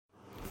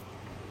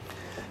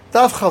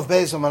Dav Chav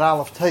Beis Amar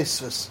Aleph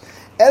Taisvis.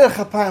 Erech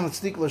Hapayim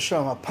Tzdik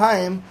L'Shom.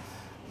 Hapayim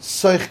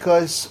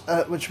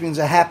Soichkos, which means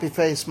a happy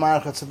face,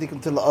 Marach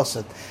Tzadikim Til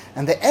Osad.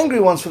 And the angry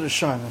ones for the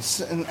Shon,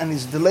 and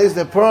he delays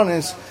their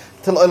Puranis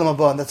till Olam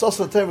Haba. And that's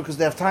also the Teva because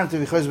they have time to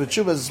be Choiz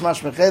B'Tshuva, as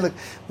Smash Mechelik,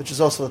 which is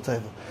also the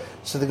Teva.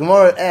 So the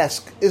Gemara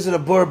asks, is it a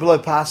Bor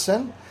B'loi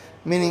Pasen?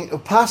 Meaning a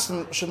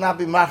Pasen should not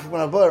be Marchik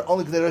when a Bor,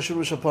 only K'dei Rosh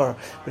Rush Hapara.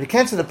 But he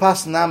can't say the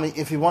Pasen Nami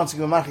if he wants to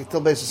give a Marchik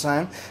till Beis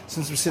Hasayim,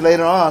 since we see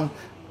later on,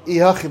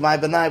 Ihachi, my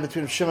benai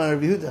between Shimon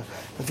and Rabbi Yehuda.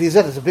 But he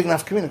said it's a big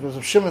enough community because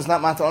if Shimon is not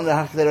matter only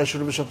Hakidei Rosh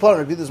Rubish Hapar,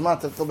 Rabbi Yehuda is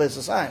matter till Beis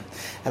Hasayim.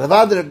 And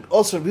Avada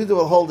also Rabbi Yehuda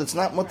will hold it's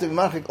not mutter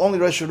Marchik only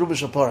Rosh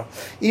Rubish Hapar.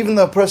 Even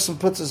though a person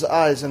puts his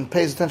eyes and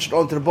pays attention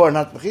only to the bar,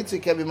 not Mechitzi, he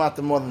can be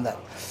matter more than that.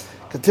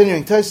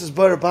 Continuing, Tosis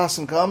Bar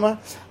Basim Kamar,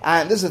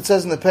 and this it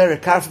says in the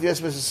parak Karfid Yes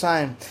Beis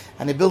Hasayim,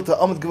 and he built the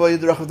Amud Gavoy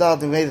Yud Rachavdal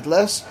and he made it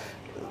less.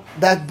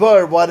 That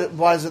bar,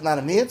 why is it not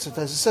a miyat? So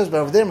it says, but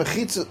over there,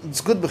 mechitza,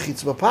 it's good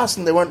mechitza. But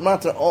passing, they weren't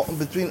matter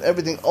between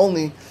everything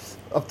only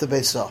up to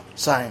Beis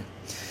Hasayim.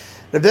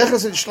 Rebbe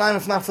said Yishlayim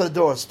if not for the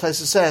doors.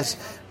 Taisa says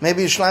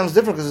maybe Yishlayim is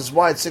different because it's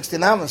wide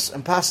 16 amos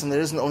and passing there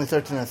isn't only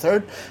 13 and a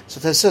third. So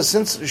Taisa says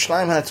since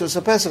Yishlayim had a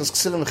Tzursa Pesach, it's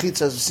considered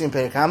mechitza as we see in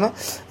Perikama,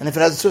 and if it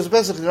has a Tzursa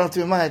Pesach, you don't have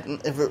to be mad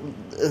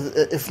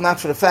if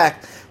not for the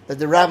fact that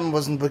the Rabbin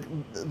wasn't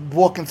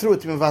walking through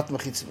it to Mivat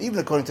Mechitza. Even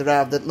according to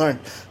Rav that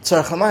learned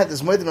Tzar Chamayit,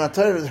 there's more than a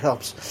Torah that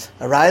helps.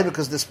 A Raya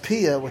because this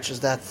Piyah, which is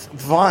that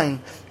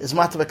vine, is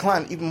Matav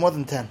Eklan, even more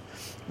than 10.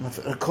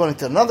 According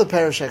to another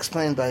parish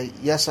explained by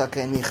Yasa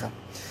Keinicha.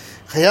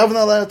 Chayavna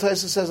Alena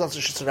Taisa says also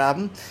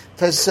Shusarabim.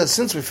 Taisa says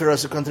since we fear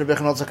us according to Rebbe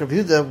and Zakar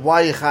Yehuda,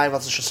 why Yechayiv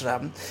also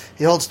Shusarabim?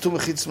 He holds two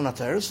mechitzim and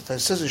ateres.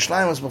 Taisa says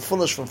Yishlayim was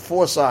foolish from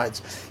four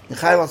sides.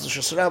 Yechayiv also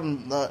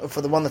Shusarabim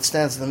for the one that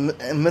stands in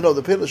the middle of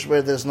the pilish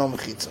where there's no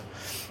mechitza.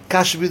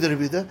 Kash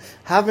Rebbe,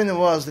 having it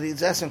was that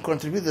he's asking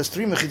according to Rebbe, there's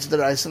three mechitzah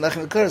deraisa and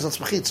Lachem L'Keres that's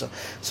mechitza.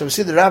 So we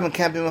see the Rabbin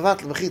can't be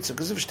mevatl mechitza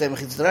because if he stay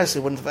mechitzah deraisa, he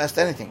wouldn't have asked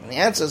anything. And he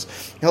answers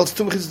he holds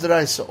two mechitzah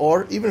deraisa,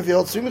 or even if he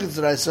holds three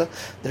mechitzah deraisa,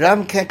 the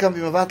Rabbin can't come be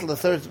mevatl the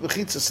third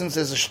mechitza since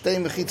there's a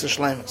shtei mechitza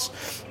shleimus.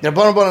 The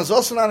Rabban is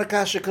also not a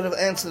kasha could have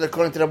answered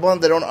according to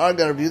Rabban. They don't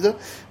argue on Rebbe,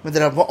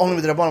 but only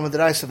with the Rabban with the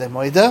deraisa they're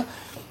moida.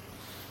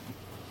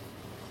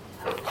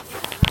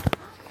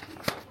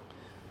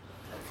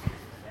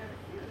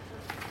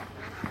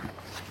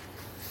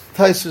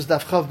 Taisus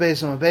Daf Chav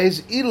Beis and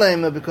Beis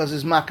Ilema because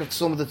he's makat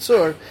some of the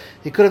tzur.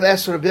 He could have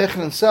asked for Rabbi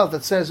Yechon himself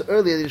that says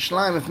earlier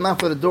Yerushalayim if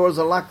not for the doors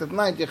are locked at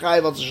night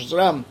Yechayiv al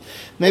Shusram.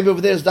 Maybe over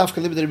there is Daf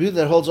Kalib the Rebbe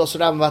that holds also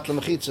Ram Vatla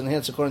Mechitz and here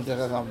it's according to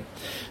Chacham.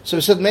 So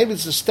he said maybe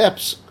it's the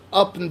steps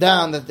up and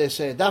down that they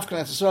say. Dafkan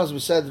and Yisrael, as we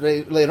said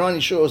later on,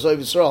 Yeshua was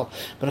over Yisrael.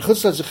 But in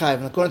Chutzlatz Zechayiv,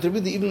 and according to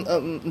Rebbe,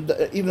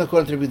 even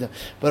according to Rebbe,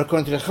 but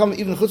according to Recham,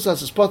 even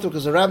Chutzlatz is potter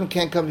because the Rabbin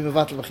can't come be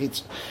mevatel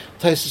v'chitz.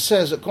 Taisa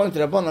says, according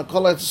to Rabban,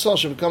 Kol Yisrael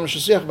should become a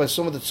shasiach by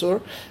some of the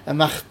tzur and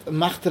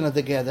machtana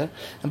together.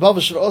 And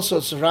Baba should also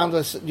surround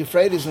us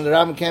Euphrates and the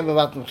Rabbin can't be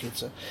mevatel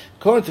v'chitz.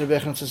 According to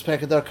Rebbe, it says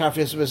Pekadar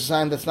Karfiyas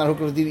B'Sayim. That's not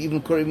Hukrav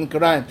even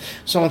Korayim.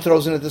 Someone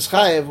throws in a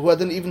Chayiv who had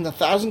done even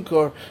 1,000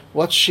 kor.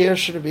 What share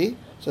should it be?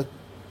 So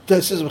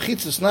this is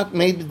mechitza. It's not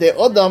made the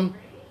Odam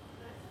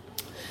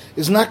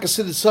is not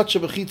considered such a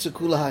mechitza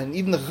kulahain.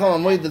 Even the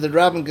Chacham Amoid that the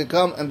Rabbin can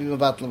come and be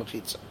mevatla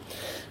mechitza.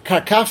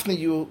 Karkafni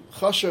you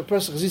chosher a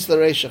person chazis la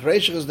Reishach.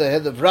 Reishach is the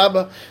head of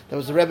Rabbah. That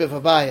was the Rebbe of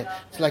Abaya.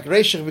 It's like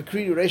Reishach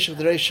v'kriyu, Reishach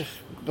the Reishach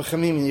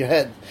b'chamim in your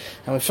head.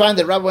 And we find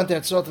that Rabbah went there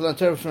to learn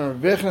Torah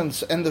from Rebbe and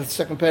the end of the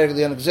second paragraph of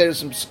the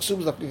Anagzeris and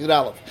Ksubas of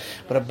Kikir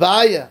But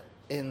Abaya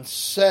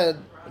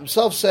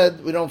himself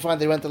said, we don't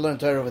find they went to learn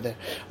Torah over there.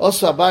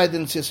 Also, Abai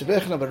didn't see a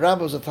Rebbe, but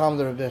Rabbi was a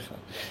Talmud of Rebbe.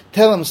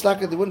 Tell him,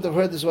 Slaka, they wouldn't have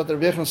heard this, what the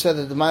Rebbe said,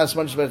 that the Mayas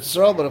March B'Eretz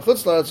Yisrael, but a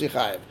Chutz L'Aretz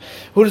Yichayev.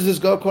 Who does this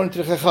go according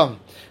to the Chacham?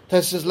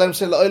 Tes says, let him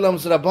say, L'Olam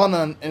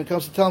Z'Rabbanan, and it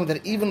comes to tell him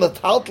that even the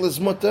Taltal is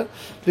mutter,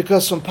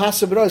 because from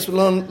Pasuk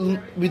B'Rois,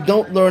 we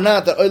don't learn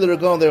out that Oiler are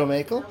going there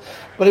Mekel,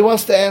 but he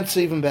wants to answer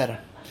even better.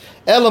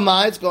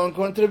 Elamai, it's going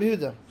according to Rabbi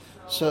Yehuda.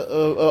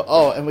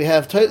 So, and we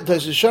have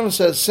Taisa Shimon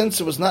says since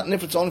it was not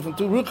nifritz only from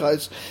two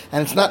ruchais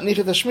and it's not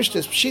nichet hashmishta,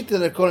 it's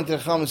pshita according to the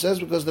Chacham says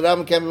because the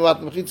Rabbin can't be mat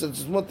mechitza,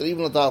 it's mutter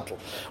even a tatel.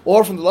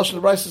 Or from the lashon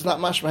of Bryce, it's not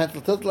mashma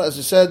hetel titla as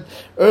you said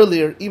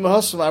earlier. Ima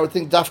hasam I would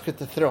think dafka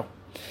to throw.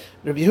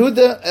 Rabbi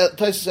Yehuda,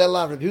 Taisa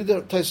Elav, Rabbi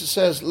Yehuda, Taisa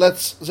says,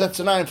 let's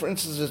Zetzanayim, for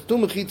instance, there's two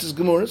mechitzas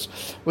gemuras,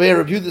 where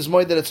Rabbi Yehuda is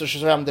more that it's a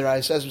shazram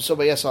derais, as we saw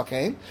by Yesal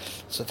Cain.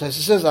 So Taisa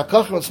says,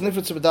 Akachim, it's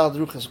nifritz b'dal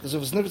druchas, because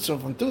if it's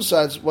nifritz from two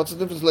sides, what's the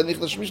difference like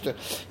nichta shmishta?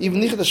 Even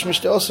nichta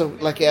shmishta also,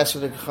 like he asked for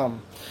the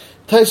Chacham.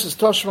 Taisa's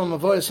Toshma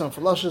Mavoyas on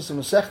Philosophes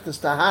and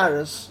Masechtas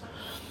Taharis,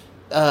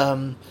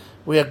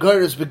 we have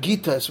girders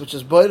begitas, which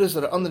is boilers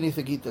that are underneath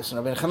the gitas.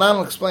 And Rabbi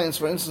Hanan explains,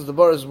 for instance, the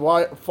bar is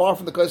far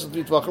from the kois of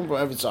 3 tvachim from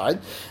every side,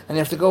 and you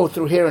have to go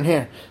through here and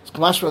here.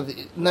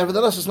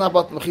 Nevertheless, it's not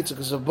about the mechitza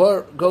because the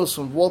bar goes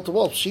from wall to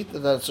wall. Sheet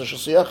that it's a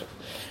shasiyach.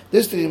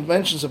 This thing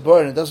mentions a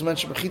bar and it doesn't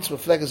mention mechitza but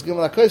flag is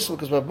gimel kois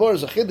because the bar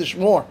is a chiddush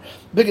more,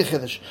 bigger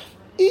chiddush.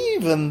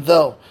 Even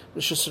though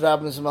the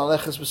Shusarabin is a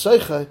malechus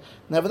b'soichai,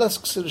 nevertheless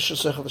considered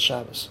shusaychel the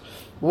Shabbos.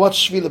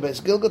 What's Shvila base?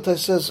 Gilgal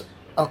says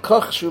Al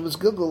Koch Shuvas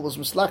Gilgul was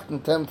mislakt in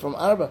Tem from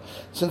Arba,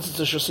 since it's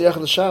a Shosiyach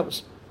of the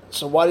Shabbos.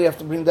 So why do you have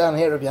to bring down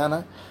here Rabbi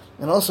Yana?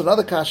 And also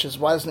another kasha is,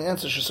 why doesn't the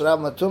answer Shosarab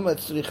Matuma,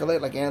 it's Tzurichalei,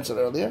 like I answered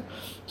earlier?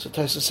 So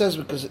Taisa says,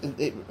 because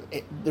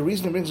the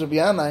reason he brings Rabbi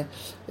Yana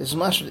is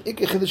mashal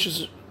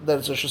Ikech that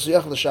it's a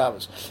Shosiyach of the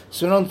Shabbos.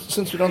 So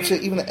since we don't say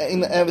even in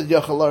the Eved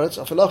Yachal Loretz,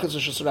 Afilach is a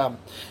Shosarab.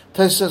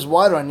 Taisa says,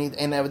 why do I need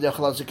an Eved Yachal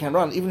Loretz? You can't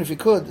run. Even if you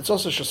could, it's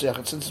also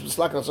Shosiyach, since it's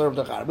like a Sarab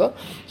Dacharba.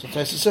 So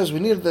Taisa says, we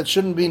need that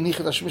shouldn't be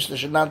Nichat Hashmish, there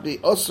should not be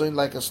also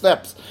like a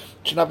steps.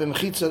 It should not be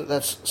Mechitza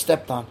that's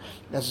stepped on.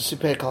 As a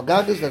Sipei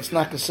Kalgagas, that's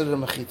not considered a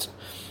Mechitza.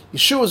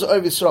 Yeshua is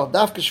Oiv Yisrael,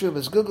 Dafka Shviv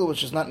is Gilgul,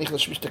 which is not Nichel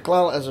Shmish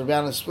Teklal, as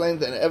Rabbi explained,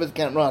 that an Eved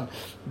can't run.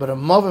 But a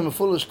Movim, a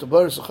foolish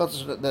Tabar,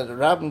 that a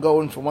Rabbin go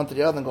in from one to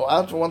the other and go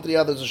out from one to the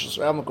other is a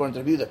Shasarab according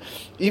to Rebuda.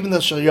 Even though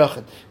Shal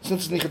Yachid.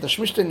 Since it's Nichel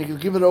Shmish, you can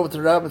give it over to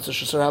the Rabbin, it's a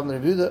Shasarab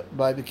and Rebuda,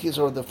 by because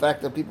of the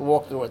fact that people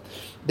walk through it.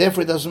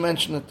 Therefore, he doesn't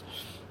mention it.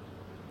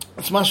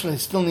 It's mashman, he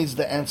still needs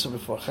the answer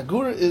before.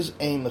 Chagura is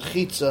a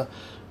Mechitza,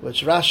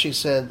 which Rashi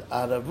said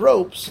out of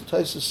ropes.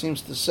 Taisa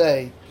seems to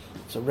say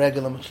it's a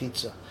regular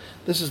Mechitza.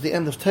 This is the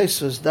end of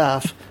Taisa's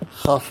Daf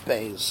Chaf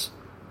Beis.